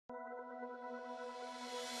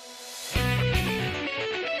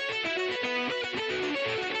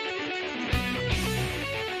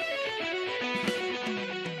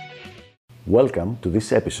Welcome to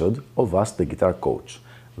this episode of Ask the Guitar Coach,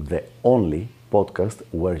 the only podcast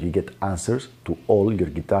where you get answers to all your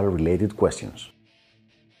guitar-related questions.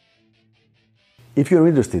 If you're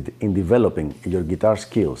interested in developing your guitar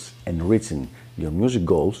skills and reaching your music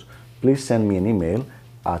goals, please send me an email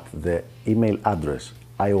at the email address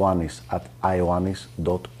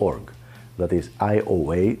ioannis@ioannis.org. That is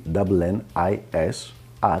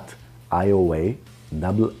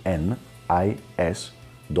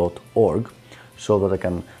ioannis@ioannis.org, so that I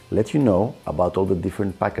can let you know about all the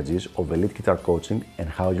different packages of elite guitar coaching and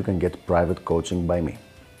how you can get private coaching by me.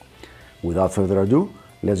 Without further ado,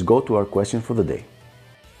 let's go to our question for the day.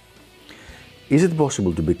 Is it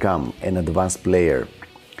possible to become an advanced player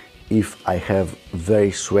if I have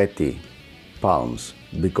very sweaty palms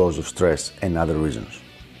because of stress and other reasons?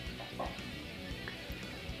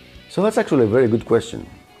 So that's actually a very good question.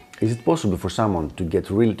 Is it possible for someone to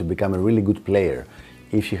become a really good player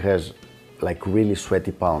if he has like really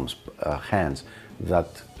sweaty palms, hands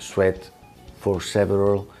that sweat for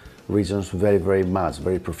several reasons very much,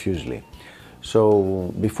 very profusely?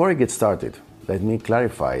 So before I get started, let me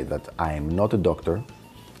clarify that I am not a doctor.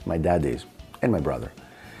 My dad is, and my brother,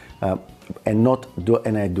 and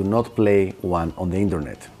I do not play one on the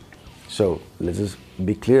internet. So let's just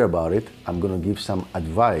be clear about it. I'm going to give some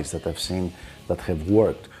advice that I've seen that have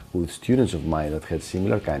worked with students of mine that had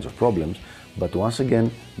similar kinds of problems. But once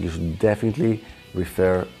again, you should definitely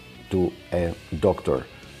refer to a doctor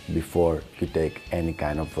before you take any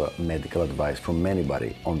kind of medical advice from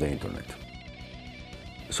anybody on the internet.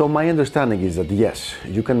 So my understanding is that yes,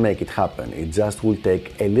 you can make it happen. It just will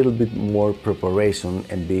take a little bit more preparation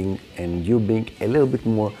and you being a little bit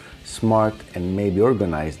more smart and maybe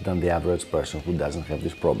organized than the average person who doesn't have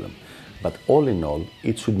this problem. But all in all,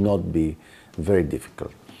 it should not be very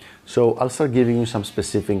difficult. So I'll start giving you some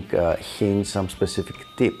specific hints, some specific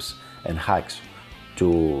tips and hacks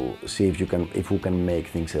to see if we can make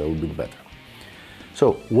things a little bit better.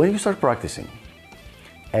 So when you start practicing,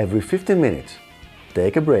 every 15 minutes,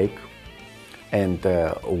 take a break and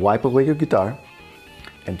wipe away your guitar,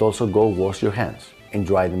 and also go wash your hands and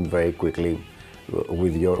dry them very quickly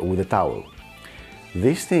with a towel.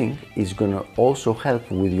 This thing is going to also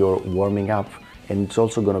help with your warming up, and it's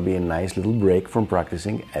also going to be a nice little break from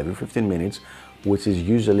practicing every 15 minutes, which is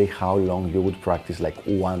usually how long you would practice like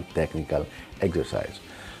one technical exercise.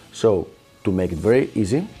 So to make it very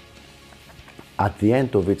easy, at the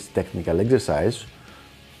end of each technical exercise,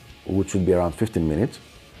 which should be around 15 minutes,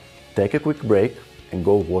 take a quick break and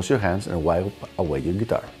go wash your hands and wipe away your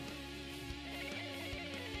guitar.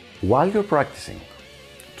 While you're practicing,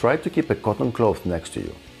 try to keep a cotton cloth next to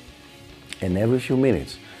you. And every few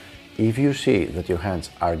minutes, if you see that your hands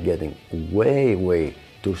are getting way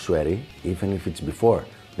too sweaty, even if it's before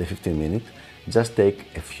the 15 minutes, just take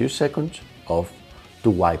a few seconds off to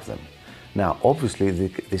wipe them. Now, obviously,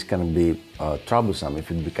 this can be troublesome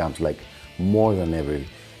if it becomes like more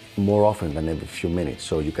often than every few minutes.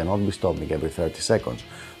 So you cannot be stopping every 30 seconds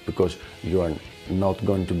because you are not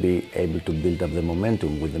going to be able to build up the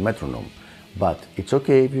momentum with the metronome. But it's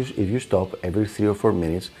okay if you stop every 3 or 4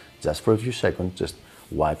 minutes, just for a few seconds, just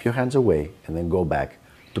wipe your hands away and then go back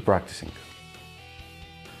to practicing.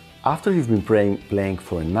 After you've been playing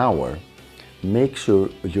for an hour, make sure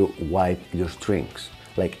you wipe your strings,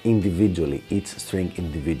 like individually, each string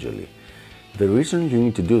individually. The reason you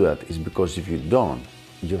need to do that is because if you don't,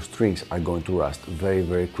 your strings are going to rust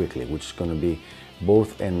very quickly, which is going to be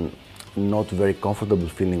both an not very comfortable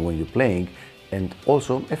feeling when you're playing, and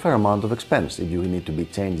also a fair amount of expense if you need to be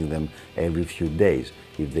changing them every few days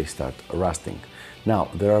if they start rusting. Now,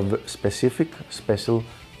 there are special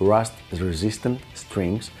rust-resistant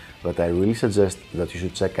strings that I really suggest that you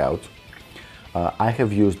should check out. I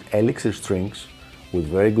have used Elixir strings with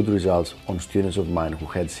very good results on students of mine who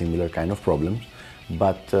had similar kind of problems,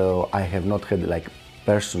 but I have not had like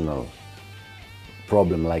personal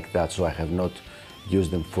problem like that, so I have not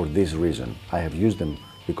used them for this reason. I have used them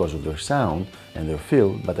because of their sound and their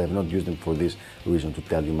feel, but I have not used them for this reason to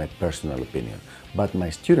tell you my personal opinion. But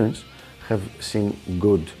my students have seen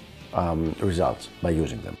good results by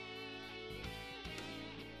using them.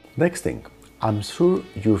 Next thing, I'm sure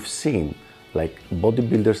you've seen like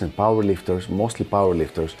bodybuilders and powerlifters, mostly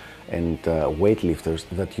powerlifters and weightlifters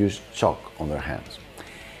that use chalk on their hands.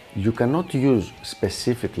 You cannot use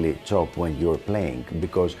specifically chalk when you're playing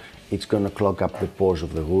because it's going to clog up the pores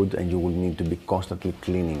of the wood and you will need to be constantly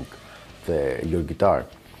cleaning your guitar.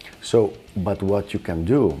 So, but what you can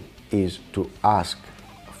do is to ask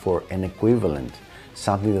for an equivalent,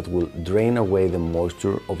 something that will drain away the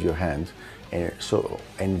moisture of your hands, and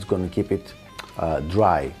it's going to keep it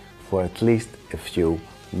dry for at least a few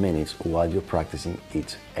minutes while you're practicing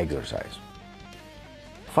each exercise.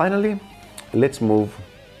 Finally, let's move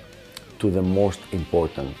to the most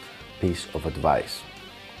important piece of advice,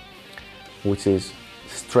 which is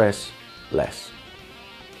stress less.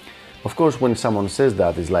 Of course, when someone says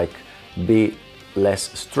that, it's like be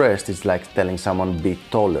less stressed, it's like telling someone be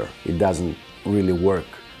taller. It doesn't really work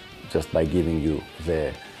just by giving you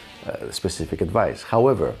the specific advice.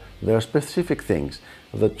 However, there are specific things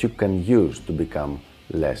that you can use to become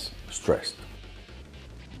less stressed.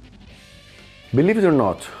 Believe it or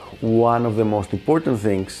not, one of the most important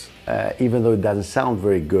things, even though it doesn't sound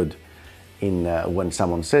very good when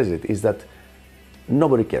someone says it, is that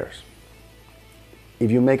nobody cares.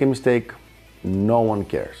 If you make a mistake, no one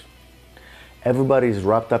cares. Everybody is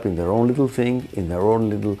wrapped up in their own little thing, in their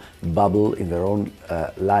own little bubble, in their own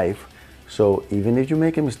life. So even if you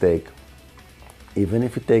make a mistake, even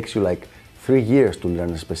if it takes you like 3 years to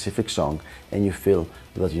learn a specific song and you feel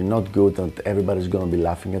that you're not good and everybody's gonna be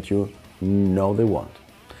laughing at you, no, they won't.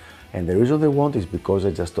 And the reason they won't is because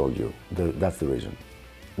I just told you. That's the reason.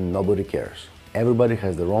 Nobody cares. Everybody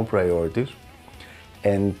has their own priorities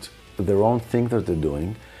and their own thing that they're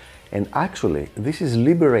doing. And actually, this is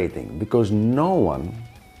liberating because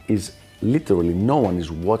literally no one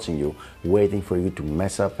is watching you, waiting for you to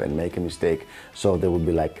mess up and make a mistake, so they will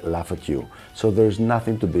be like, laugh at you. So there's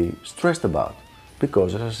nothing to be stressed about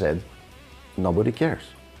because, as I said, nobody cares.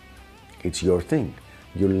 It's your thing.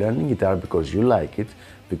 You're learning guitar because you like it,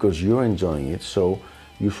 because you're enjoying it, so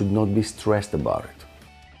you should not be stressed about it.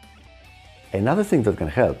 Another thing that can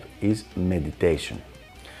help is meditation.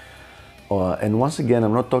 And once again,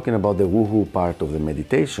 I'm not talking about the woohoo part of the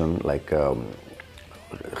meditation, like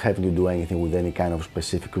having to do anything with any kind of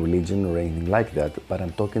specific religion or anything like that, but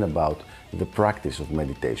I'm talking about the practice of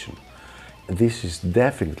meditation. This is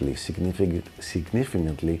definitely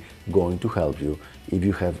significantly going to help you if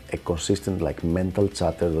you have a consistent mental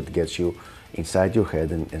chatter that gets you inside your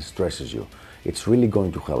head and stresses you. It's really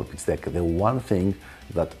going to help. It's like the one thing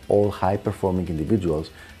that all high-performing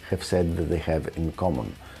individuals have said that they have in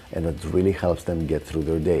common, and that really helps them get through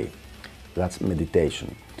their day. That's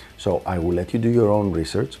meditation. So I will let you do your own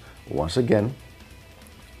research. Once again,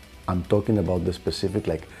 I'm talking about the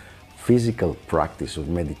specific physical practice of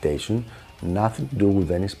meditation, nothing to do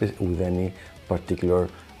with any particular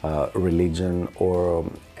religion or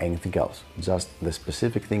anything else. Just the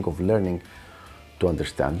specific thing of learning to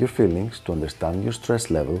understand your feelings, to understand your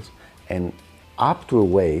stress levels, and up to a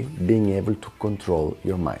way being able to control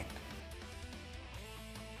your mind.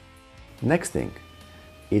 Next thing,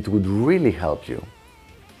 it would really help you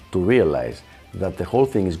to realize that the whole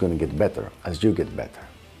thing is going to get better as you get better.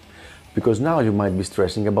 Because now you might be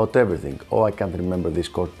stressing about everything. Oh, I can't remember this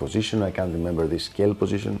chord position, I can't remember this scale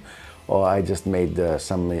position, or I just made a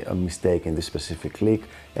mistake in this specific lick,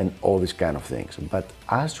 and all these kind of things. But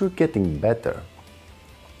as you're getting better,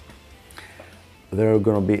 there are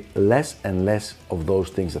going to be less and less of those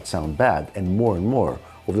things that sound bad and more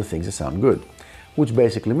of the things that sound good. Which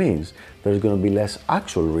basically means there's going to be less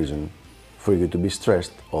actual reason for you to be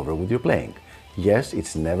stressed over with your playing. Yes,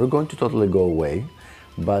 it's never going to totally go away,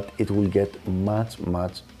 but it will get much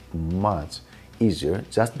easier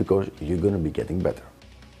just because you're going to be getting better.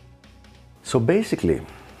 So basically,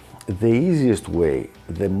 the easiest way,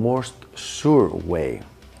 the most sure way,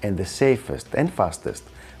 and the safest and fastest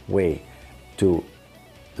way to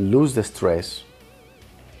lose the stress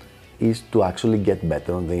is to actually get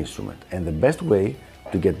better on the instrument. And the best way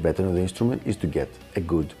to get better on the instrument is to get a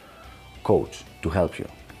good coach to help you.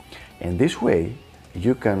 And this way,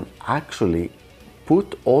 you can actually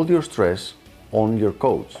put all your stress on your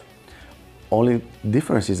coach. Only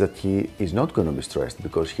difference is that he is not going to be stressed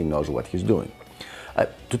because he knows what he's doing.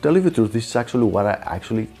 To tell you the truth, this is actually what I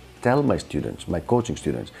actually tell my students, my coaching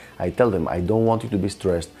students. I tell them, I don't want you to be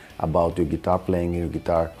stressed about your guitar playing and your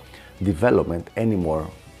guitar development anymore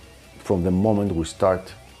from the moment we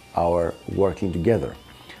start our working together.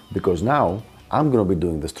 Because now I'm going to be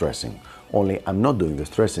doing the stressing, only I'm not doing the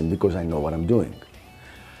stressing because I know what I'm doing.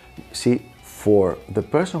 See, for the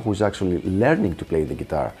person who's actually learning to play the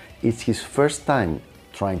guitar, it's his first time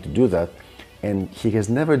trying to do that, and he has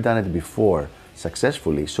never done it before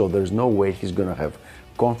successfully, so there's no way he's going to have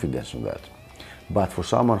confidence in that. But for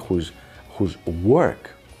someone whose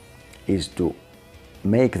work is to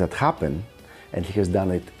make that happen, and he has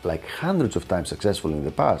done it hundreds of times successfully in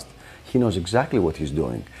the past, he knows exactly what he's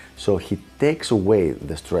doing. So he takes away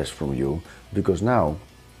the stress from you because now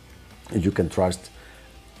you can trust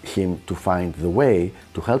him to find the way,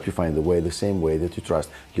 to help you find the way, the same way that you trust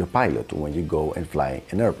your pilot when you go and fly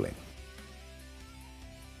an airplane.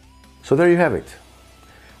 So there you have it.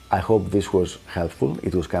 I hope this was helpful.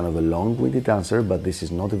 It was kind of a long-winded answer, but this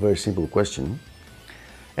is not a very simple question.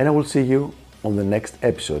 And I will see you on the next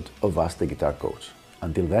episode of Ask the Guitar Coach.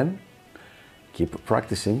 Until then, keep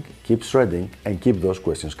practicing, keep shredding, and keep those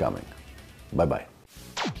questions coming. Bye-bye.